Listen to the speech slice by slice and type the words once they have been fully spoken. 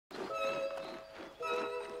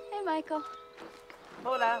Michael.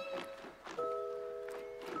 Hola.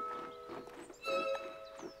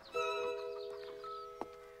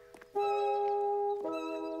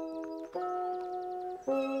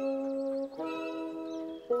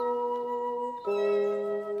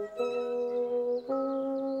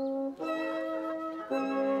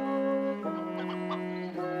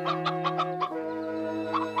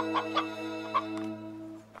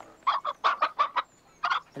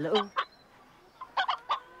 Hello.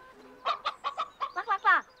 Cluck, cluck,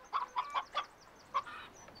 cluck.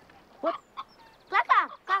 What? Cluck,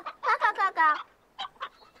 cluck, cluck, cluck, cluck, cluck, cluck.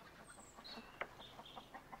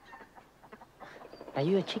 Are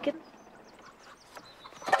you a chicken?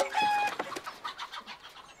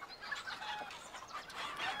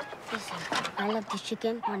 Listen, I love this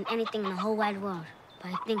chicken more than anything in the whole wide world,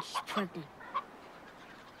 but I think she's pregnant.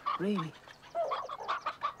 Really?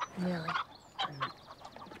 Really?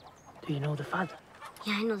 Do you know the father?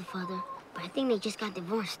 Yeah, I know the father, but I think they just got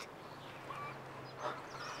divorced.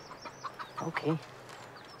 Okay.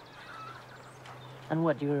 And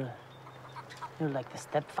what, you're like the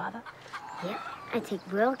stepfather? Yep, I take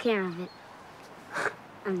real care of it.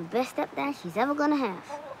 I'm the best stepdad she's ever gonna have,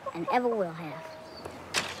 and ever will have.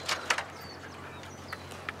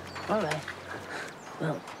 All right.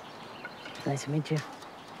 Well, nice to meet you.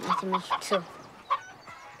 Nice to meet you, too.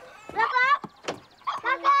 Cluck, cluck.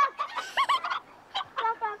 Cluck, cluck.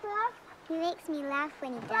 Cluck, cluck, cluck. He makes me laugh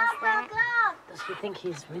when he does Cluck, cluck, that. cluck. Does he think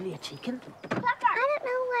he's really a chicken? Cluck, cluck. I don't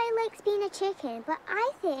know why he likes being a chicken, but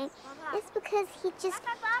I think it's because he just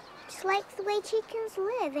likes the way chickens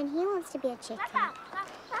live, and he wants to be a chicken.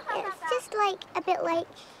 It's just like a bit like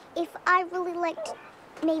if I really liked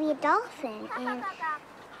maybe a dolphin, and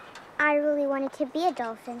I really wanted to be a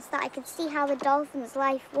dolphin so that I could see how the dolphin's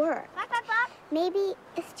life works. Maybe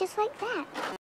it's just like that.